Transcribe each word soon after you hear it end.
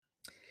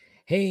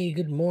Hey,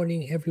 good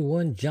morning,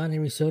 everyone. John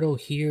Henry Soto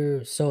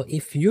here. So,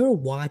 if you're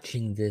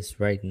watching this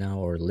right now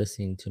or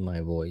listening to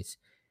my voice,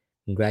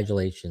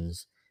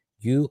 congratulations.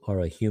 You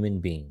are a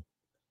human being.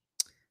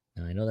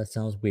 Now, I know that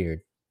sounds weird,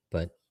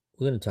 but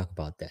we're going to talk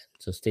about that.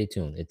 So, stay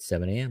tuned. It's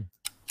 7 a.m.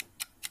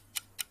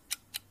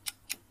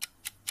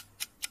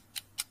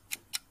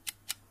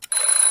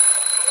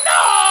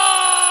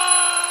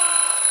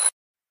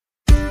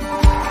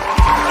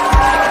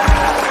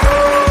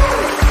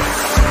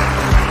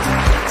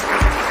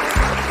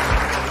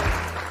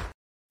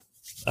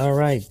 All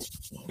right.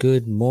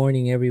 Good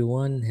morning,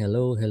 everyone.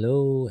 Hello,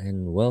 hello,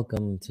 and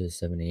welcome to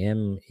 7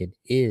 a.m. It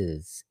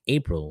is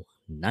April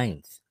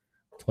 9th,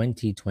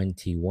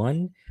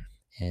 2021.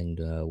 And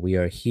we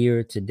are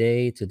here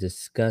today to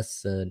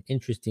discuss an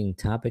interesting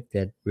topic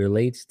that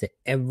relates to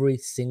every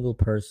single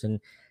person,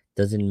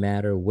 doesn't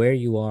matter where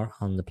you are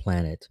on the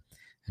planet.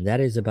 And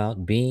that is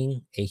about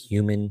being a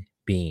human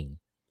being.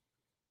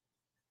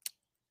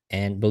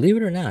 And believe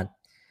it or not,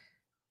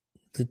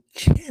 the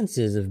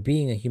chances of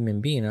being a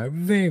human being are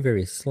very,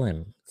 very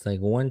slim. It's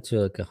like 1 to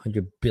like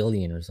 100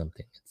 billion or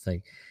something. It's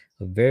like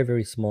a very,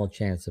 very small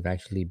chance of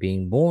actually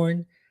being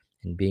born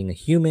and being a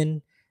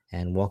human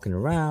and walking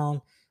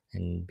around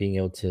and being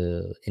able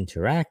to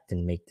interact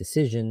and make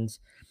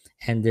decisions.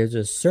 And there's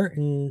a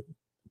certain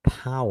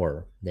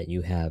power that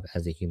you have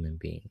as a human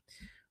being.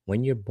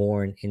 When you're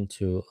born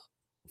into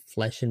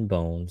flesh and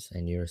bones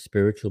and you're a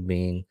spiritual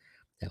being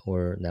that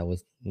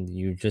was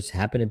you just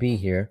happen to be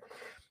here,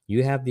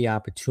 you have the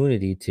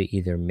opportunity to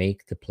either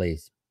make the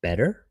place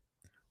better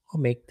or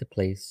make the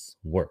place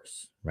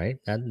worse, right?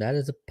 That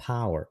is a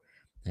power.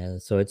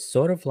 And so it's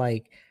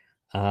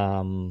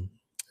um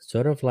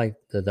sort of like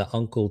the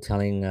uncle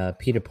telling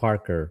Peter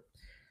Parker,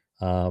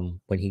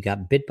 when he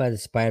got bit by the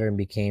spider and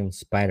became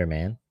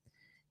Spider-Man.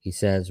 He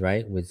says,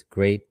 right, with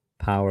great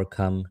power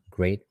come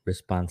great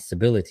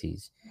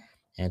responsibilities.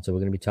 And so we're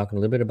going to be talking a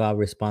little bit about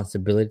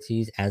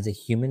responsibilities as a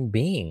human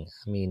being.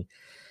 I mean,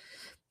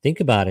 think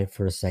about it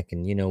for a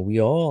second. We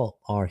all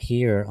are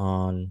here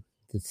on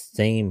the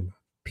same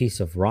piece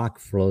of rock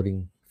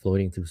floating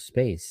through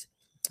space.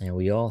 And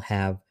we all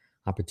have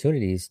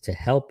opportunities to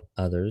help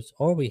others,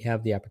 or we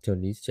have the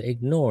opportunities to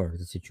ignore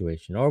the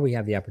situation, or we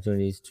have the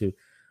opportunities to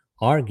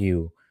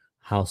argue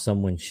how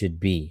someone should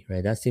be,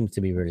 right? That seems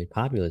to be really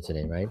popular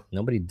today, right?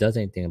 Nobody does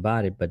anything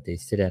about it, but they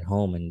sit at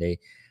home and they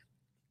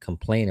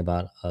complain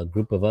about a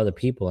group of other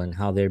people and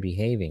how they're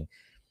behaving.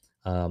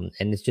 And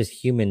it's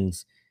just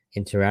humans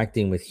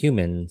interacting with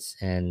humans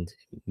and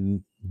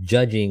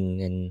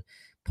judging and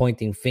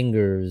pointing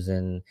fingers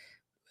and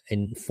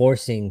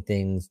enforcing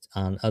things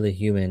on other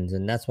humans.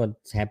 And that's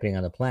what's happening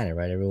on the planet,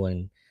 right?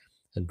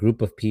 A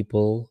group of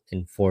people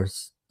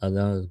enforce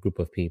another group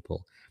of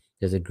people.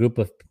 There's a group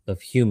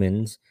of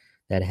humans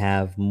that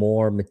have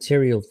more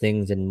material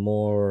things and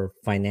more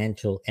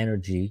financial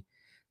energy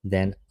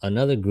than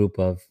another group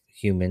of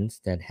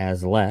humans that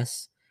has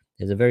less.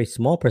 There's a very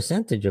small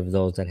percentage of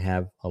those that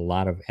have a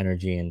lot of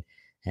energy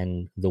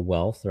and the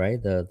wealth,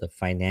 right? The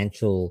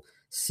financial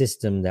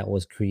system that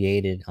was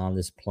created on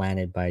this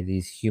planet by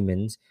these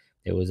humans.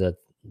 It was a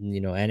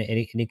and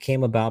it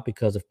came about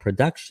because of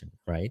production,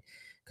 right?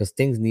 Because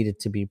things needed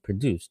to be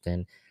produced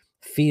and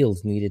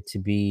fields needed to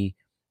be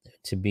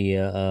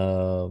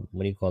a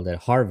what do you call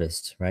that,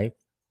 harvest, right?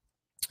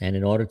 And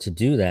in order to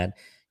do that,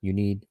 you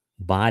need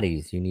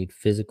bodies, you need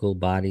physical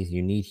bodies,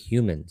 you need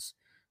humans.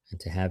 And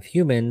to have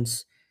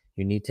humans,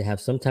 you need to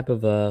have some type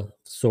of a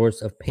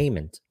source of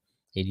payment.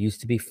 It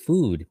used to be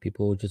food.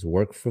 People would just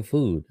work for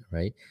food,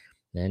 right?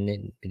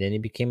 Then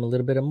it became a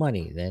little bit of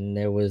money. Then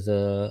there was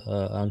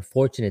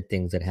unfortunate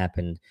things that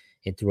happened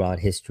throughout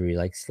history,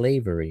 like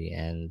slavery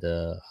and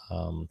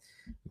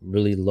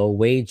really low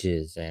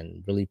wages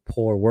and really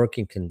poor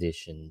working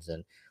conditions,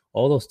 and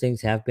all those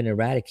things have been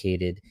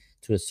eradicated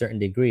to a certain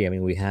degree. I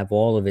mean, we have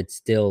all of it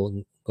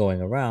still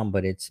going around,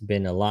 but it's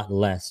been a lot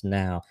less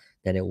now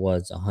than it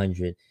was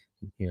 100,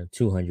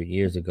 200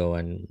 years ago,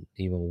 and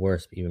even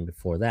worse, even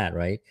before that,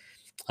 right?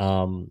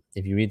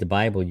 If you read the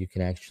Bible, you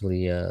can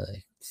actually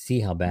see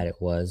how bad it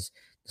was.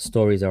 The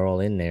stories are all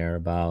in there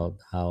about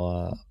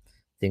how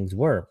things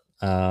were.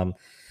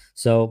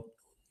 So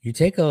you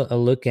take a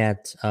look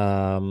at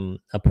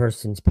a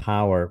person's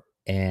power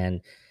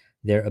and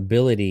their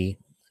ability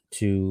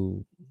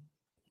to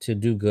to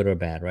do good or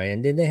bad, right?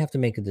 And then they have to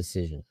make a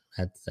decision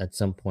at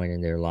some point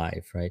in their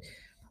life, right?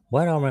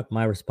 What are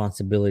my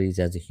responsibilities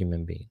as a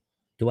human being?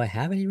 Do I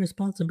have any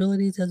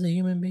responsibilities as a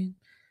human being?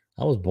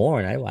 I was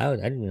born.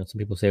 Some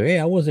people say, "Hey,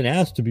 I wasn't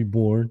asked to be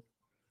born."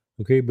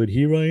 Okay, but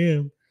here I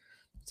am.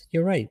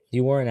 You're right.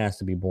 You weren't asked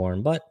to be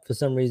born, but for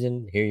some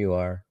reason, here you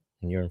are,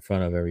 and you're in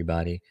front of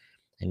everybody,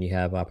 and you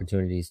have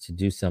opportunities to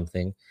do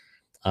something.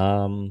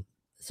 Um,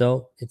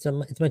 so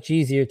it's much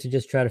easier to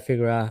just try to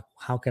figure out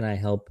how can I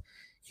help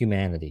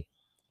humanity,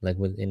 like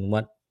in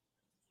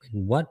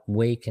what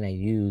way can I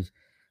use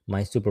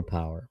my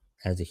superpower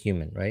as a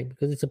human, right?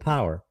 Because it's a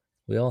power.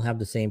 We all have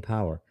the same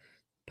power: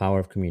 power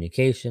of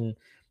communication,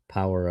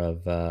 power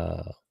of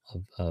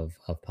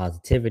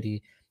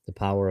positivity, the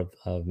power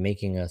of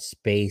making a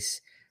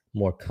space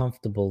more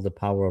comfortable, the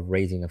power of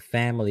raising a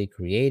family,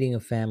 creating a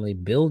family,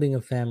 building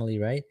a family,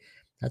 right?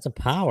 That's a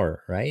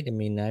power, right? I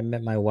mean, I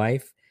met my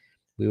wife.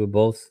 We were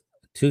both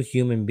two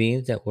human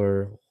beings that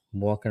were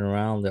walking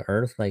around the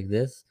earth like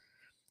this.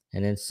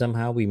 And then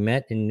somehow we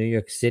met in New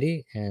York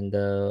City. And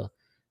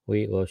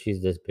well,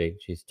 she's this big,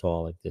 she's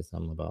tall like this.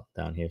 I'm about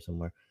down here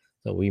somewhere.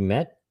 So we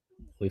met,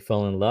 we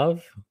fell in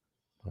love.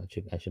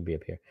 I should be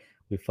up here.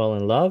 We fell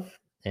in love.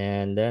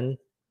 And then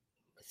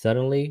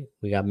suddenly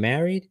we got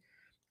married,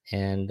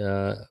 and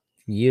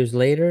years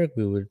later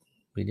we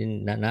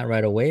didn't, not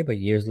right away, but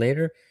years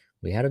later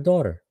we had a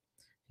daughter.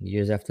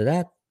 Years after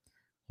that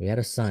we had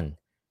a son.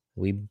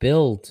 We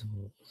built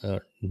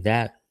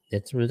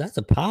that's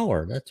a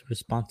power, that's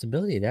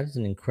responsibility, that's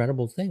an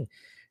incredible thing.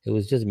 It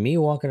was just me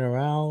walking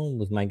around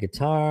with my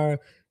guitar.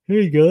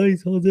 Hey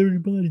guys, how's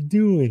everybody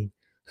doing?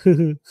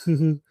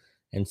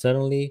 And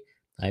suddenly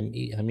I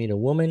meet a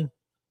woman,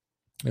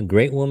 a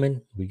great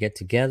woman. We get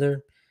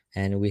together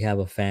and we have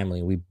a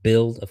family. We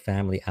build a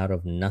family out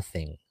of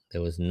nothing.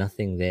 There was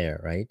nothing there,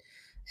 right?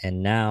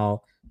 And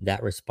now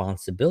that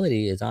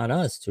responsibility is on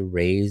us to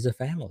raise a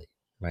family,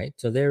 right?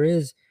 So there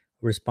is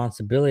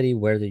responsibility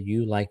whether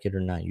you like it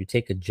or not. You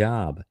take a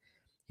job.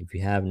 If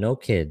you have no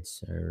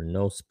kids or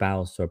no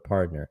spouse or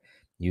partner,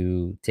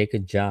 you take a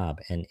job,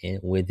 and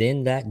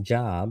within that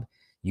job,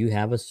 you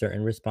have a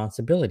certain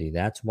responsibility.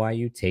 That's why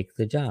you take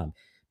the job,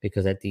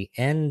 because at the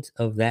end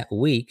of that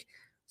week,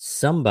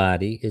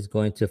 somebody is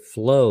going to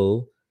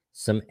flow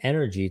some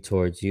energy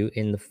towards you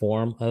in the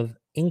form of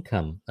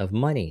income, of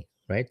money,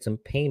 right? Some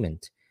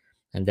payment.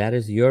 And that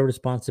is your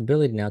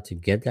responsibility now to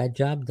get that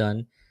job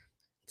done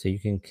so you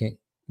can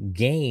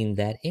gain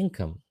that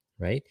income,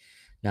 right?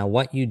 Now,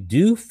 what you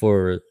do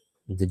for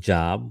the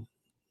job,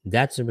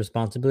 that's a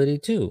responsibility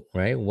too,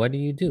 right? What do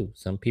you do?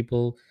 Some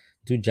people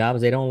do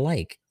jobs they don't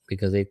like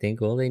because they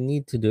think, well, they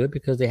need to do it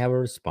because they have a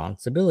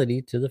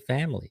responsibility to the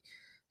family,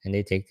 and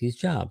they take these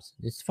jobs.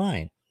 It's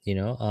fine, I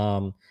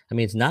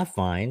mean, it's not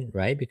fine,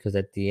 right? Because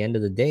at the end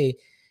of the day,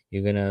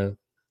 you're gonna,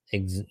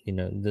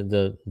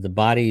 the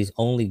bodies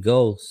only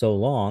go so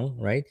long,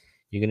 right?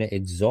 You're gonna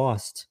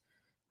exhaust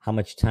how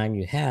much time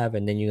you have,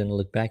 and then you're going to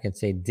look back and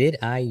say, did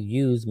I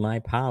use my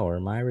power,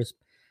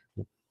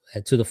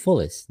 to the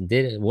fullest?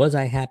 Was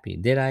I happy?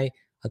 Did I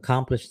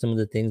accomplish some of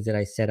the things that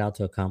I set out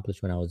to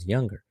accomplish when I was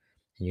younger?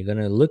 And you're going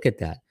to look at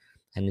that,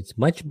 and it's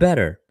much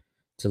better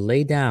to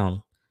lay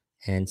down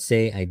and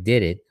say I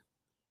did it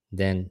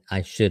than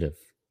I should have,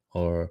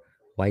 or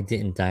why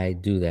didn't I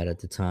do that at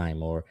the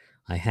time, or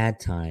I had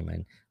time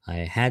and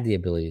I had the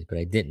abilities, but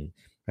I didn't.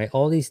 Right?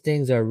 All these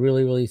things are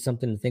really, really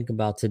something to think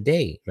about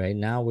today. Right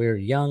now, we're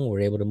young,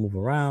 we're able to move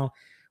around,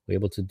 we're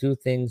able to do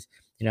things.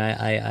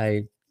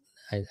 I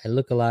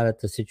look a lot at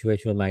the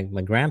situation with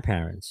my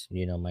grandparents.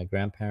 My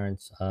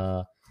grandparents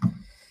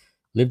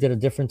lived at a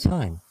different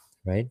time,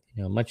 right?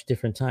 Much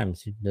different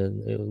times.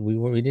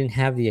 We didn't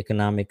have the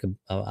economic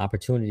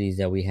opportunities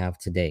that we have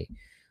today.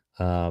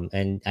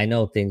 And I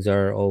know things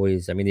are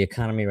always, I mean, the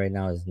economy right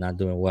now is not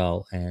doing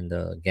well, and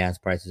gas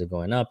prices are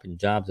going up and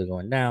jobs are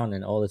going down,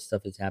 and all this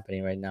stuff is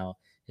happening right now.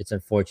 It's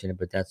unfortunate,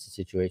 but that's the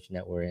situation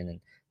that we're in, and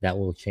that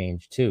will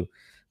change too.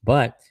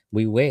 But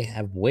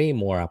have way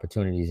more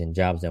opportunities and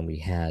jobs than we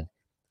had,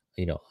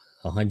 you know,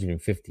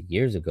 150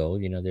 years ago.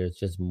 There's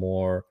just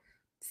more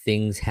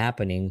things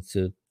happening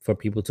for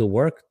people to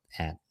work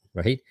at,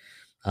 right?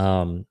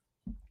 Um,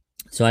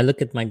 so I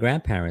look at my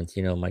grandparents.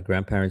 My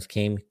grandparents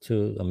came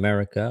to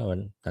America, or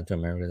not to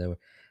America. They were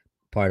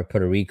part of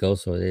Puerto Rico,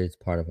 so it is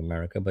part of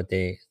America, but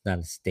it's not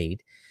a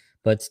state.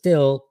 But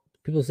still,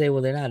 people say,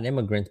 well, they're not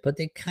immigrants, but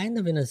they kind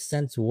of, in a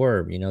sense,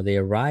 were. They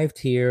arrived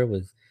here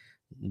with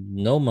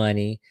no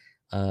money,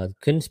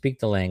 couldn't speak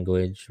the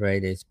language,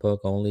 right? They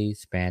spoke only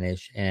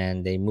Spanish,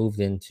 and they moved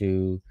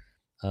into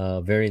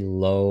a very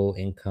low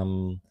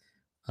income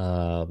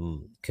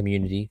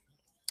community,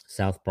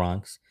 South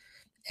Bronx,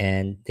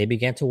 and they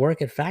began to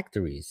work at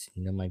factories.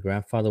 My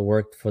grandfather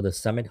worked for the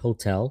Summit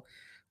Hotel,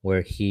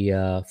 where he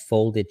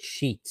folded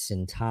sheets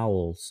and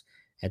towels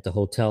at the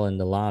hotel in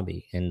the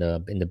lobby, in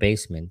the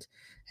basement,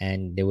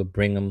 and they would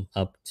bring them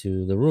up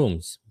to the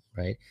rooms,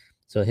 right?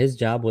 So his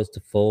job was to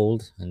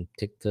fold and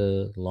take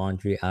the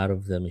laundry out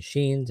of the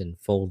machines and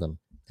fold them.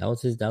 That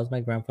was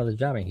my grandfather's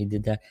job, and he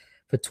did that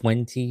for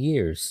 20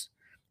 years.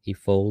 He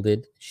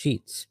folded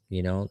sheets.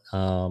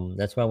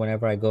 That's why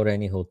whenever I go to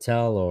any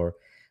hotel, or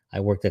I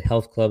worked at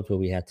health clubs where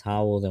we had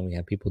towels and we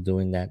had people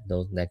doing that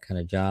kind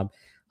of job.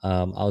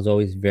 I was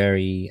always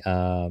very,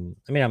 I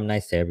mean, I'm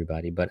nice to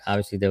everybody, but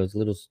obviously there was a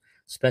little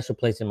special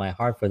place in my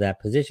heart for that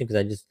position, because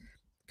I just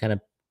kind of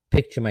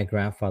picture my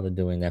grandfather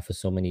doing that for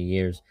so many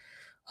years.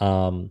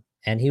 And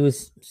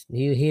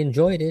he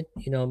enjoyed it,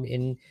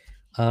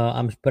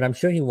 but I'm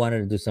sure he wanted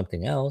to do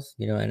something else,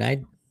 and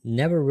I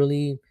never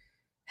really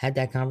had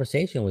that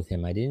conversation with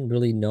him. I didn't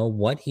really know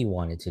what he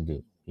wanted to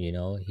do.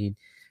 He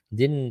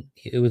didn't.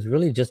 It was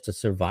really just a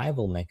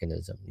survival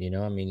mechanism.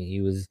 I mean, he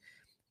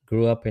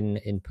grew up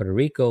in Puerto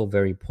Rico,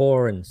 very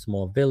poor in a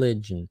small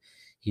village, and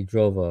he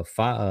drove a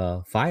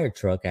fire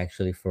truck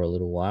actually for a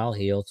little while.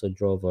 He also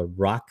drove a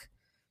rock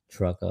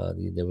truck.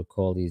 They would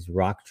call these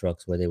rock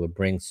trucks, where they would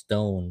bring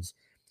stones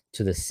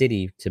to the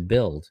city to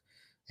build,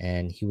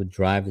 and he would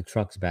drive the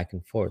trucks back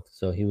and forth.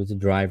 So he was a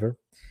driver.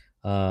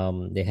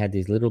 They had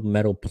these little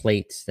metal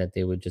plates that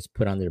they would just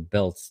put on their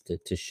belts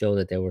to show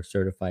that they were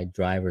certified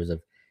drivers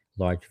of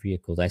large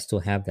vehicles. I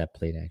still have that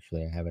plate,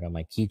 actually. I have it on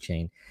my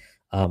keychain.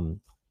 Um,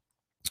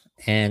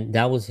 and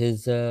that was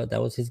his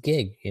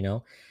gig, you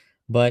know.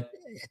 But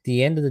at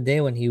the end of the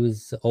day, when he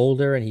was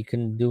older and he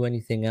couldn't do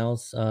anything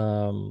else,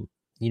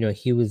 you know,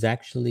 he was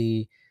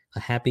actually a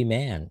happy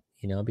man,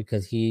 you know,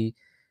 because he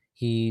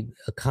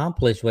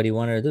accomplished what he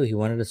wanted to do. He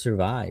wanted to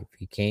survive.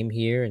 He came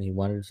here and he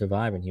wanted to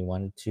survive, and he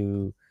wanted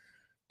to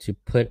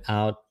put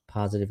out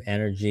positive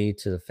energy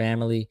to the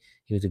family.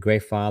 He was a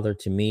great father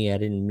to me. I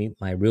didn't meet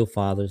my real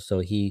father, so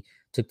he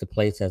took the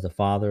place as a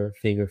father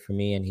figure for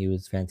me, and he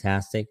was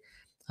fantastic.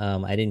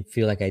 I didn't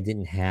feel like I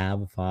didn't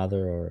have a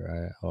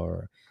father,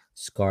 or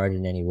scarred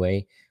in any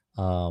way,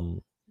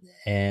 um,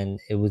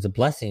 and it was a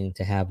blessing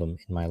to have him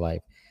in my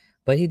life.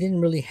 But he didn't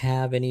really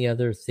have any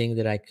other thing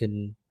that I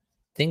could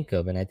think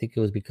of, and I think it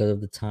was because of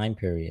the time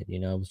period. You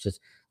know, it was just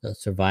a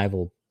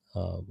survival,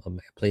 a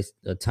place,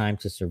 a time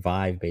to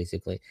survive,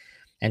 basically.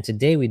 And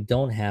today we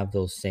don't have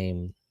those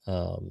same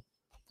um,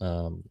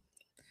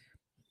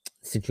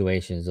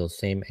 situations, those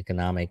same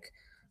economic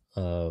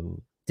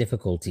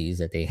difficulties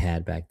that they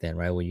had back then,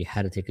 right? Where you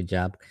had to take a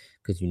job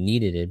because you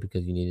needed it,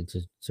 because you needed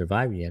to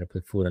survive. You had to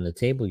put food on the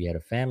table. You had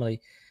a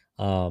family.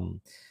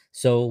 Um,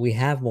 so we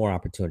have more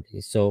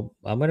opportunities. So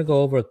I'm going to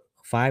go over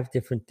five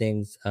different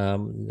things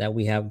that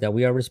we have, that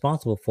we are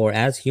responsible for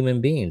as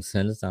human beings.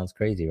 And it sounds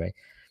crazy, right?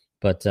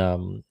 But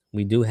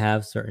we do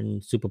have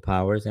certain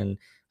superpowers, and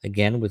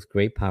again, with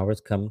great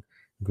powers come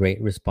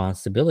great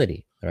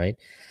responsibility, right?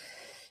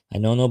 I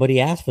know nobody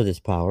asked for this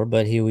power,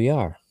 but here we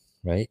are,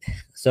 right?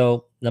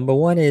 So number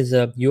one is,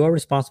 you are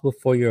responsible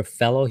for your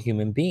fellow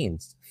human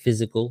beings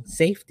physical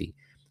safety.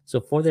 So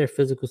for their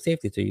physical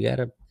safety, so you got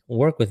to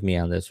work with me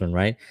on this one,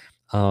 right?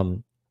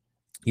 um,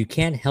 you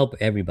can't help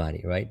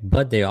everybody, right?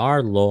 But there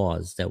are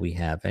laws that we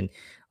have, and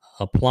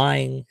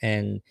applying,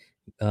 and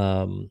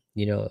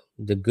you know,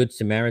 the Good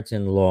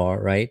Samaritan law,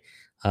 right?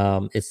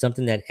 It's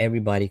something that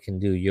everybody can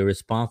do. You're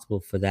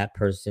responsible for that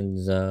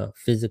person's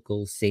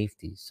physical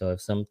safety. So if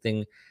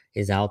something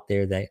is out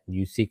there that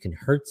you see can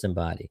hurt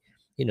somebody,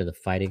 you know, the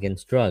fight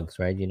against drugs,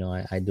 right? You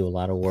know, I do a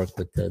lot of work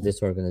with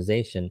this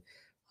organization,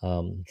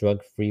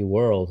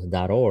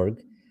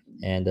 drugfreeworld.org,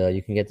 and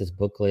you can get this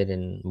booklet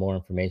and more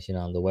information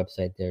on the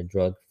website there,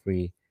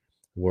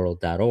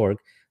 drugfreeworld.org.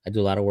 I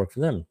do a lot of work for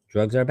them.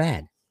 Drugs are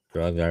bad.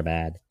 Drugs are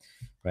bad,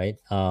 right?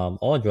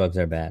 All drugs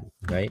are bad,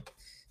 right?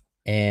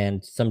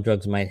 And some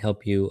drugs might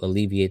help you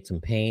alleviate some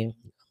pain.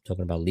 I'm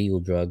talking about legal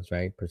drugs,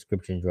 right?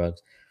 Prescription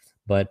drugs.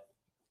 But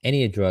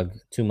any drug,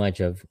 too much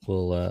of,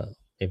 will,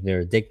 if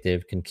they're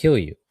addictive, can kill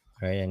you,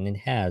 right? And it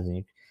has,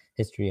 and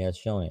history has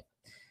shown it.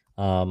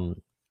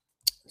 Um,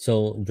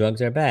 so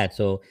drugs are bad.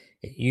 So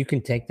you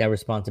can take that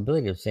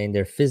responsibility of saying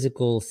their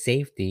physical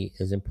safety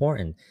is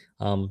important.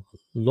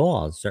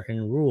 Laws,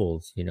 certain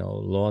rules, you know,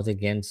 laws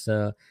against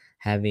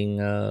having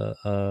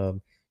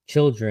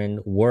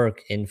children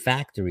work in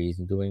factories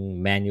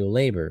doing manual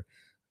labor.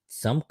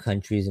 Some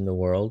countries in the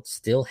world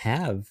still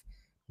have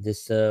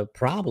this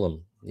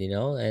problem, you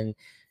know, and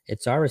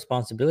it's our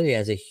responsibility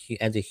as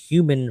as a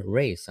human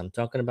race. I'm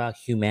talking about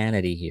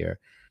humanity here,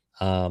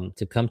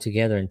 to come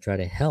together and try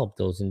to help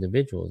those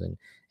individuals,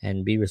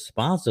 and be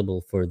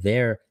responsible for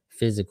their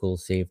physical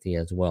safety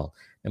as well.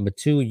 Number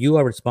two, you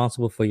are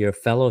responsible for your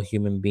fellow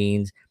human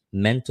beings'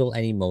 mental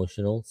and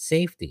emotional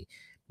safety,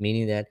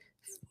 meaning that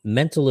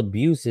mental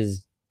abuse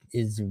is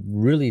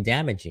really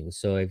damaging.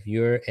 So if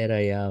you're at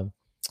a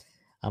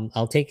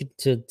I'll take it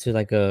to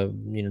like a,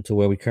 you know, to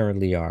where we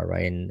currently are,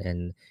 right,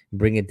 and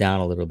bring it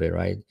down a little bit,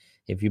 right?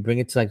 If you bring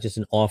it to like just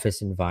an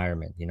office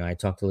environment, you know, I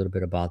talked a little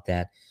bit about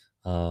that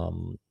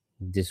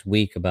this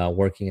week, about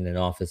working in an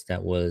office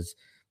that was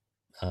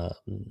uh,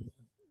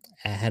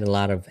 had a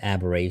lot of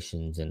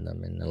aberrations in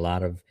them, and a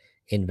lot of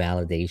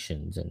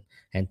invalidations,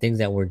 and things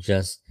that were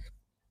just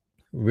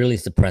really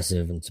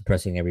suppressive and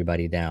suppressing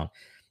everybody down.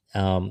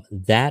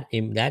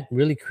 That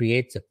really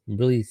creates a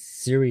really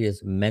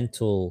serious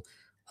mental,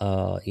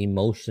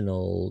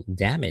 emotional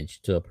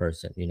damage to a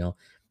person. You know,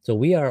 so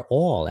we are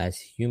all, as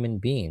human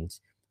beings,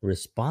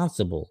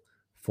 responsible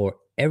for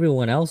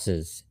everyone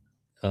else's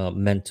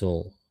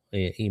mental,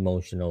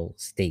 emotional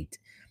state,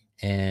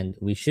 and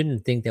we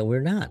shouldn't think that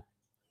we're not.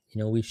 You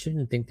know, we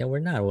shouldn't think that we're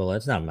not. Well,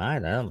 that's not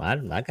mine.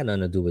 I got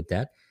nothing to do with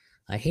that.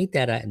 I hate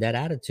that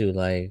attitude.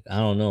 Like, I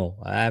don't know.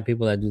 I have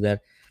people that do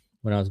that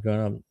when I was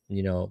growing up,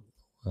 you know,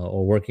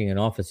 or working in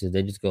offices.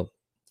 They just go,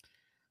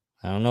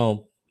 I don't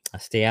know. I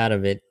stay out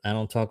of it. I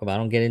don't talk about. I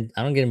don't get in.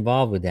 I don't get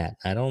involved with that.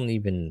 I don't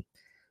even.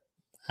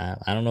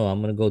 I don't know.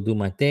 I'm gonna go do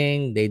my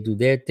thing. They do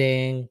their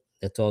thing.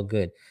 That's all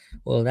good.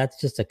 Well,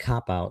 that's just a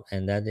cop out,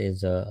 and that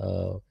is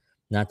a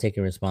not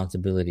taking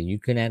responsibility. You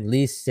can at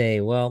least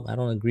say, "Well, I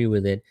don't agree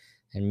with it,"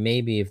 and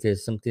maybe if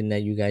there's something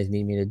that you guys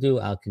need me to do,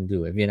 I can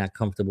do. If you're not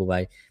comfortable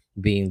by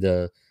being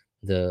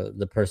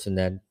the person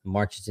that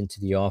marches into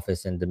the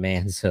office and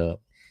demands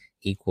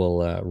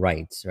equal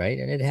rights, right?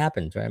 And it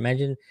happens, right?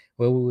 Imagine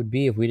where we would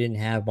be if we didn't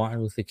have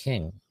Martin Luther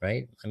King,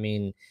 right? I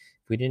mean,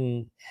 if we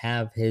didn't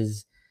have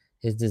his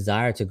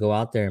desire to go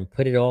out there and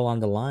put it all on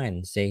the line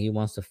and say he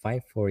wants to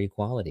fight for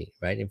equality,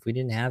 right? If we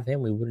didn't have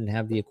him, we wouldn't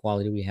have the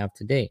equality we have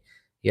today.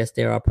 Yes,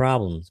 there are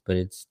problems, but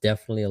it's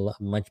definitely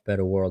a much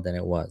better world than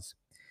it was.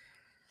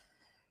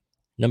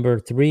 Number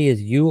three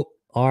is you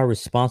are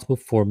responsible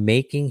for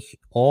making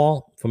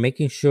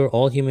sure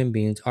all human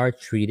beings are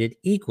treated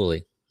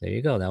equally. There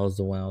you go. That was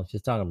the one I was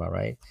just talking about,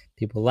 right?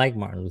 People like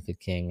Martin Luther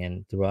King,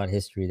 and throughout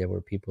history, there were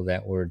people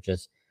that were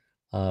just,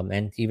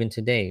 and even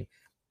today,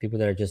 people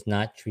that are just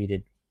not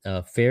treated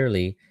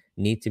fairly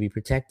need to be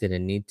protected,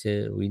 and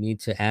we need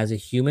to, as a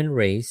human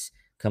race,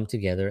 come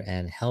together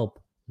and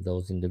help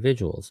those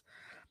individuals.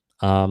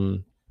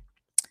 Um,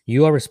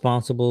 you are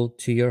responsible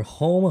to your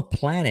home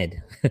planet.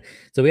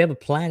 So we have a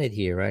planet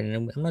here, right?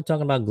 And I'm not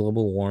talking about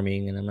global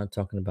warming, and I'm not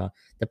talking about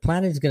the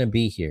planet is going to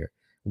be here.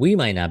 We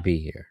might not be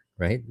here,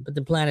 right? But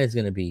the planet is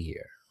going to be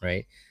here,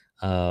 right?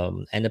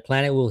 And the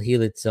planet will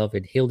heal itself.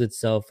 It healed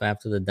itself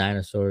after the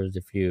dinosaurs.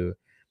 If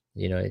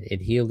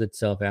it healed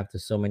itself after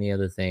so many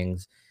other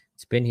things.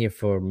 It's been here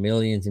for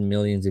millions and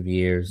millions of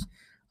years.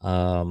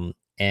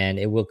 And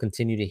it will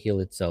continue to heal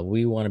itself.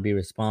 We want to be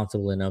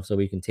responsible enough so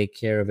we can take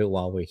care of it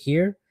while we're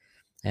here,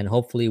 and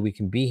hopefully we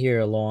can be here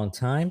a long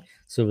time.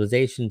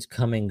 Civilizations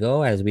come and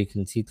go, as we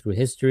can see through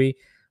history.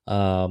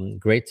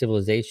 Great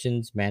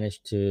civilizations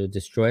managed to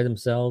destroy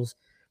themselves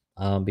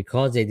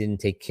because they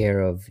didn't take care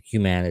of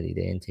humanity.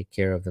 They didn't take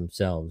care of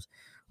themselves.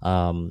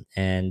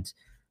 And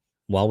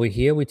while we're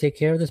here, we take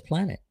care of this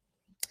planet.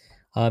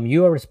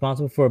 You are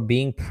responsible for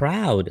being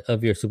proud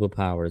of your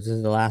superpowers. This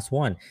is the last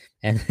one.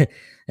 And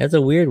that's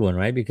a weird one,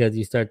 right? Because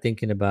you start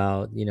thinking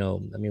about, I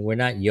mean, we're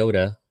not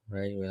Yoda,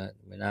 right? We're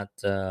not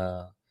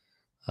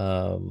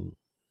um,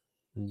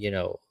 you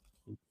know,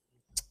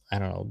 I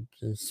don't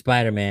know,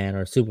 Spider Man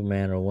or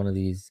Superman or one of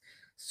these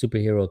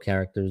superhero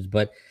characters.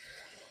 But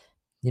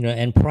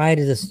and pride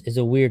is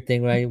a weird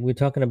thing, right? We're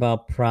talking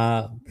about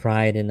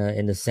pride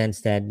in the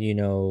sense that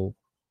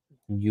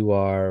you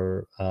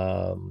are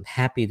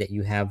happy that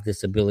you have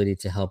this ability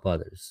to help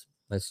others.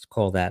 Let's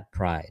call that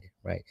pride,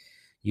 right?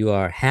 You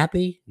are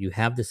happy you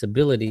have this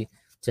ability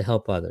to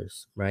help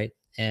others, right?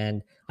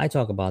 And I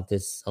talk about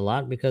this a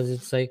lot because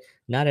it's like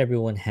not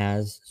everyone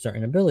has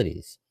certain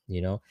abilities.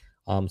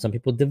 Some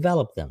people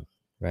develop them,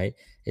 right?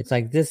 It's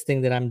like this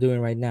thing that I'm doing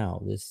right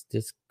now,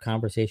 this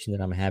conversation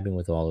that I'm having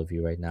with all of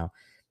you right now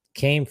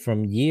came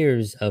from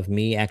years of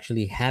me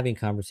actually having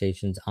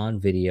conversations on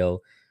video,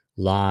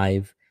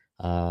 live,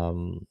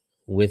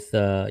 with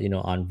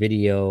on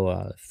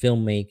video,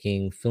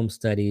 filmmaking, film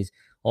studies.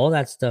 All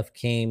that stuff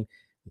came,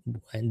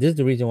 and this is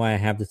the reason why I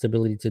have this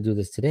ability to do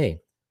this today.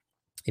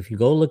 If you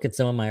go look at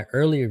some of my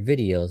earlier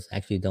videos,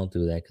 actually don't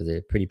do that because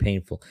they're pretty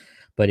painful.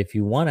 But if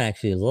you want to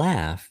actually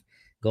laugh,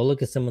 go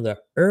look at some of the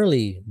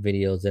early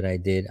videos that I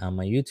did on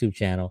my YouTube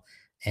channel,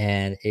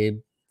 and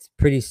it's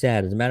pretty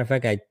sad. As a matter of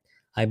fact,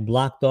 I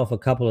blocked off a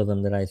couple of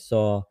them that I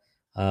saw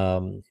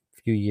a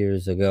few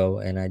years ago,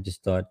 and I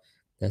just thought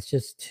that's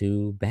just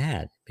too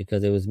bad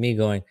because it was me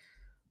going.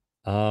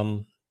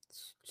 Um,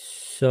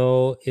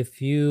 so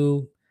if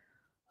you,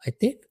 I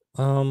think,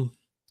 um,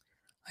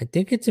 I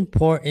think it's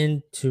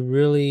important to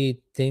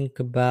really think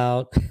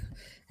about,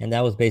 and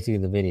that was basically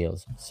the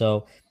videos.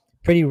 So,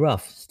 pretty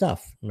rough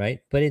stuff, right?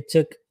 But it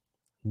took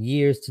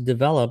years to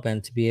develop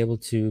and to be able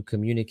to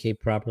communicate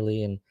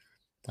properly. And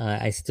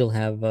I still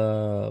have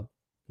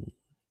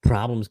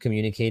problems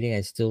communicating.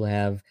 I still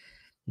have,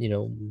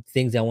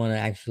 things I want to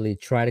actually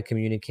try to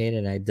communicate,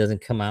 and it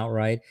doesn't come out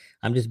right.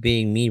 I'm just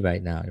being me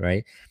right now,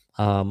 right?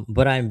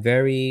 But I'm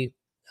very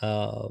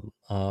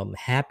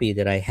happy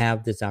that I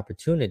have this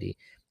opportunity,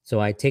 so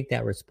I take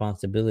that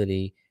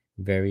responsibility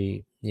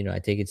very, I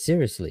take it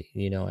seriously,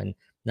 and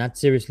not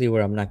seriously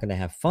where I'm not going to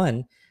have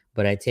fun,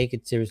 but I take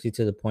it seriously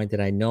to the point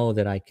that I know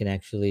that I can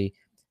actually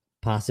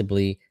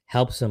possibly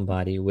help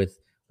somebody with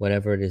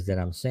whatever it is that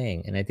I'm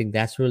saying. And I think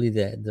that's really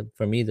the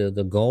for me the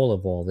goal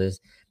of all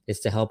this is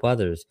to help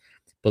others.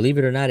 Believe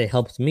it or not, it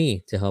helps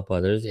me to help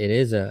others.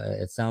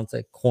 It sounds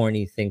like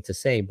corny thing to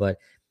say, but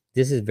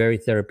this is very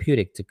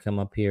therapeutic to come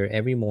up here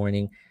every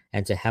morning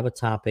and to have a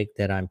topic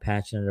that I'm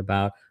passionate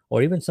about,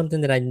 or even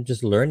something that I'm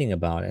just learning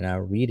about, and I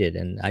read it.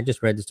 And I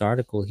just read this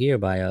article here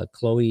by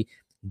Chloe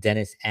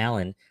Dennis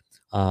Allen.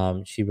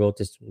 She wrote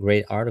this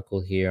great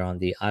article here on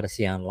the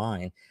Odyssey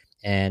Online,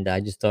 and I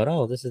just thought,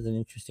 oh, this is an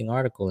interesting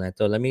article, and I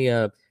thought, let me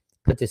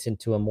put this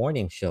into a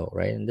morning show,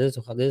 right? And this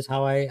is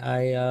how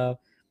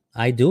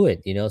I do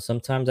it.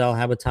 Sometimes I'll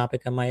have a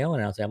topic on my own,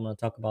 and I'll say I'm going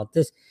to talk about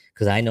this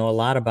because I know a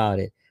lot about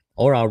it,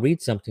 or I'll read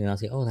something and I'll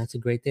say, oh, that's a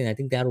great thing. I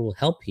think that will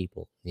help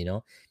people,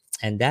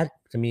 and that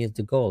to me is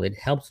the goal. It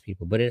helps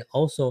people, but it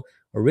also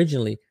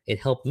originally it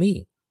helped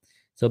me.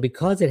 So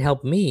because it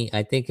helped me,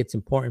 I think it's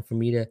important for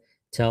me to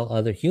tell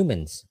other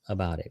humans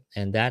about it.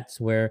 And that's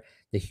where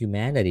the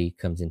humanity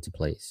comes into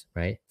place,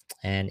 right?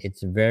 And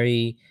it's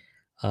very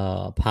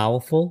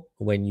powerful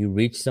when you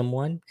reach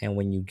someone and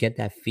when you get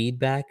that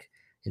feedback,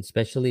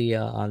 especially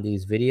on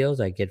these videos.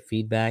 I get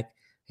feedback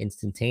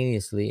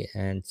instantaneously,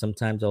 and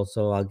sometimes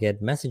also I'll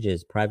get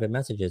messages, private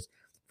messages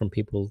from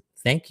people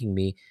thanking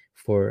me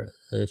for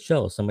the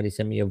show. Somebody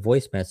sent me a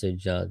voice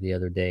message the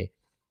other day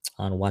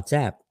on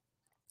WhatsApp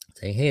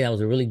saying, "Hey, that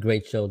was a really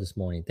great show this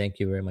morning. Thank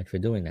you very much for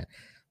doing that."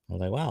 I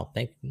was like, "Wow,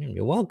 thank you.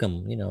 You're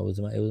welcome." It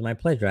was my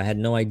pleasure. I had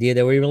no idea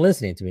they were even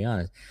listening, to be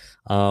honest.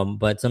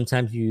 But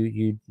sometimes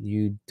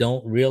you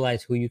don't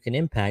realize who you can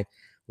impact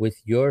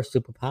with your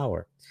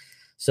superpower.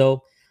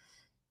 So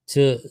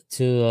to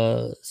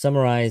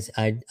summarize,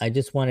 I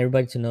just want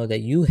everybody to know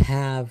that you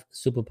have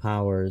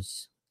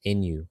superpowers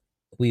in you.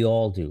 We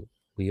all do.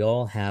 We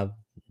all have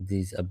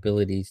these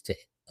abilities to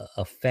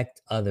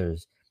affect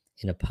others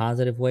in a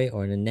positive way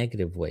or in a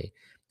negative way.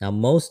 Now,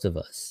 most of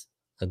us,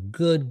 a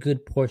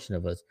good portion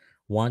of us,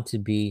 want to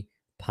be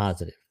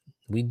positive.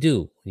 We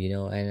do,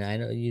 and I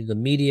know the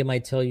media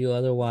might tell you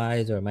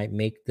otherwise, or it might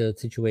make the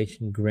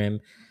situation grim.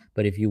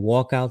 But if you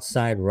walk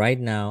outside right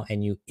now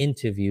and you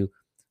interview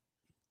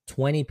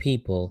 20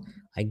 people,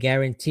 I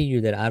guarantee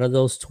you that out of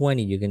those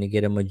 20, you're going to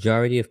get a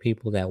majority of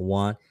people that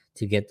want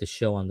to get the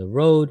show on the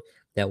road,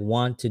 that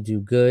want to do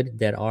good,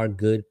 that are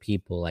good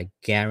people. I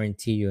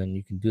guarantee you, and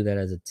you can do that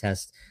as a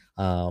test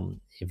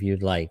if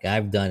you'd like.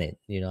 I've done it.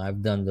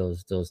 I've done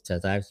those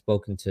tests. I've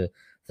spoken to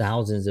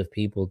thousands of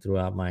people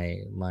throughout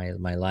my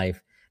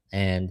life,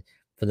 and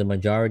for the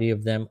majority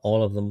of them,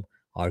 all of them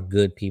are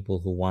good people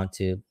who want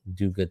to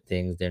do good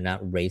things. They're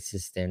not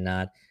racist. They're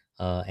not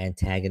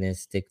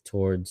antagonistic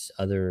towards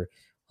other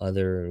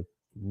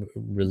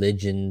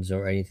religions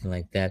or anything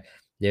like that.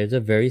 There's a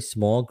very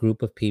small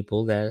group of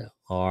people that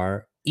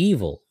are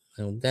evil.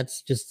 And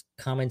that's just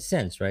common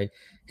sense, right?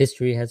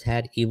 History has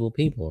had evil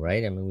people,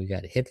 right? I mean, we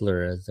got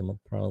Hitler as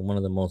probably one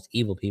of the most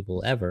evil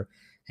people ever,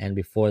 and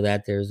before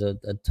that, there's a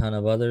ton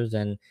of others,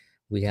 and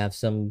we have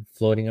some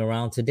floating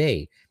around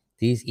today.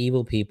 These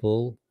evil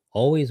people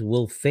always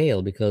will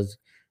fail because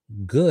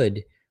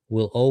good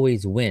will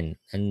always win,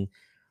 and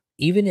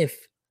even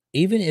if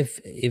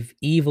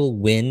evil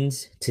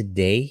wins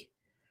today,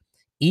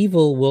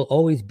 evil will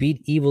always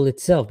beat evil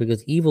itself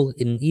because evil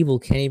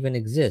can't even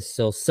exist.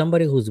 So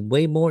somebody who's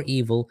way more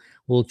evil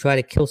will try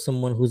to kill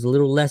someone who's a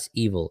little less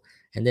evil,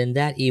 and then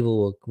that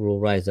evil will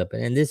rise up,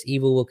 and then this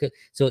evil will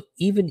so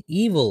even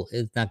evil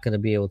is not going to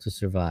be able to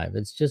survive.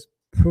 It's just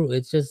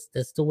it's just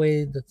that's the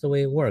way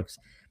it works.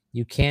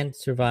 You can't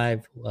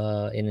survive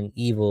in an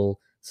evil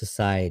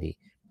society,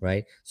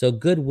 right? So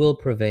good will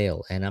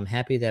prevail, and I'm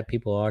happy that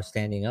people are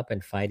standing up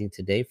and fighting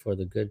today for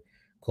the good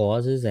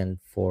causes and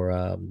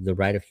for the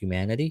right of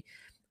humanity.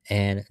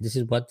 And this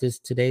is what this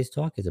today's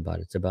talk is about.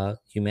 It's about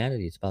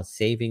humanity. It's about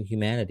saving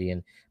humanity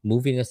and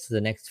moving us to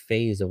the next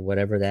phase of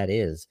whatever that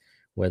is,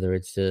 whether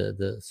it's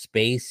the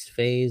space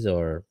phase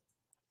or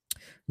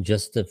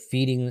just the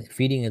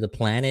feeding of the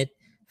planet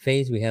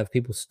phase. We have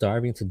people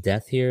starving to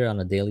death here on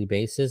a daily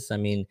basis. I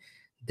mean,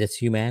 that's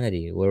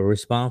humanity. We're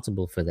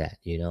responsible for that.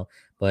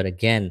 But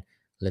again,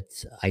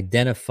 let's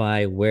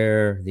identify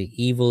where the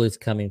evil is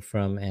coming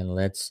from, and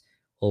let's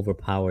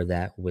overpower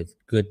that with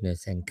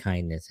goodness and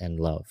kindness and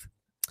love.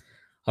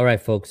 All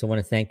right, folks, I want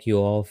to thank you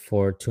all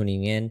for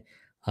tuning in.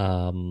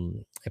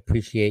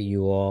 Appreciate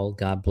you all.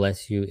 God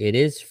bless you. It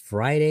is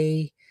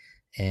Friday,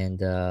 and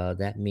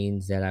that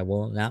means that I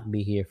will not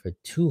be here for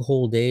 2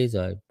 whole days.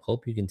 I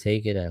hope you can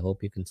take it. I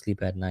hope you can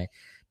sleep at night,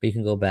 but you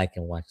can go back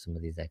and watch some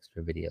of these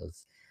extra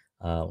videos.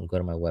 Go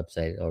to my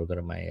website or go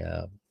to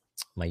my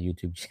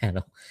YouTube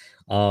channel.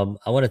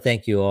 I want to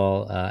thank you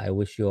all. I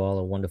wish you all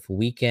a wonderful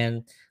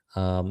weekend.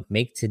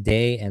 Make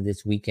today and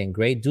this weekend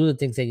great. Do the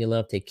things that you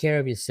love. Take care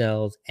of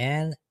yourselves.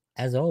 And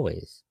as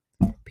always,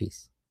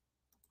 peace.